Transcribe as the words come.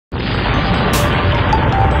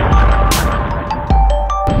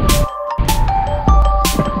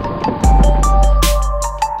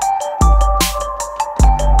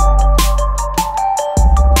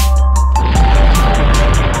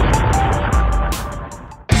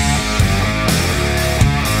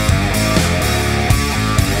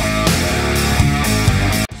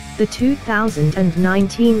The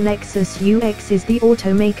 2019 Lexus UX is the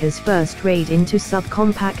automaker's first raid into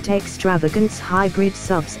subcompact extravagance hybrid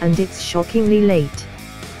subs, and it's shockingly late.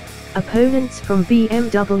 Opponents from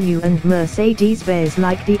BMW and Mercedes-Benz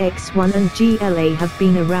like the X1 and GLA have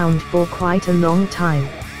been around for quite a long time.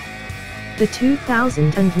 The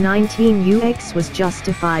 2019 UX was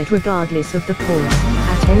justified regardless of the cause,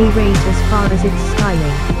 at any rate as far as its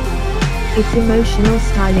styling. Its emotional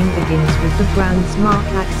styling begins with the brand's Mark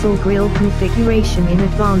axle grille configuration in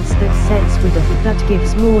advance that sets with a hood that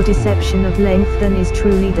gives more deception of length than is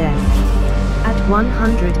truly there. At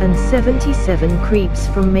 177 creeps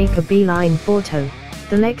from Make a Beeline Photo,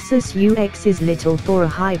 the Lexus UX is little for a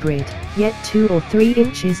hybrid, yet 2 or 3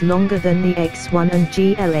 inches longer than the X1 and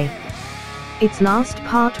GLA. Its last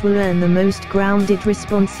part will earn the most grounded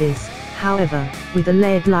responses, however, with a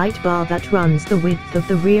LED light bar that runs the width of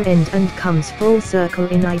the rear end and comes full circle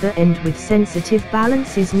in either end with sensitive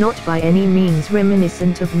balance is not by any means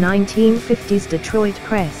reminiscent of 1950s Detroit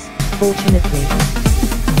press, fortunately.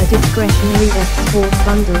 A discretionary F-Sport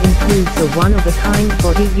bundle includes a one-of-a-kind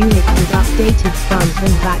body unit with updated front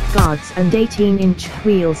and back guards and 18-inch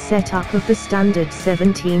wheel setup of the standard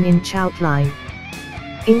 17-inch outline.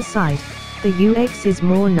 Inside, the UX is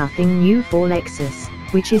more nothing new for Lexus,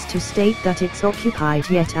 which is to state that it's occupied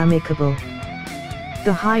yet amicable.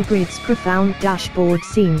 The hybrid's profound dashboard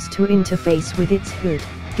seems to interface with its hood,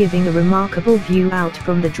 giving a remarkable view out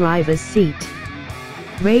from the driver's seat.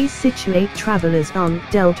 Rays situate travelers aren't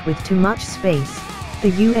dealt with too much space.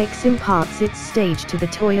 The UX imparts its stage to the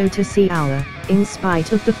Toyota Sienna, in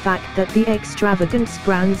spite of the fact that the extravagance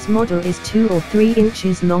brand's model is 2 or 3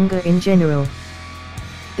 inches longer in general.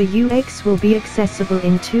 The UX will be accessible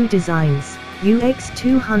in 2 designs,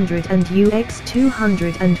 UX200 and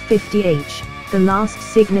UX250H, the last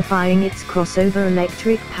signifying its crossover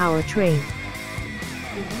electric powertrain.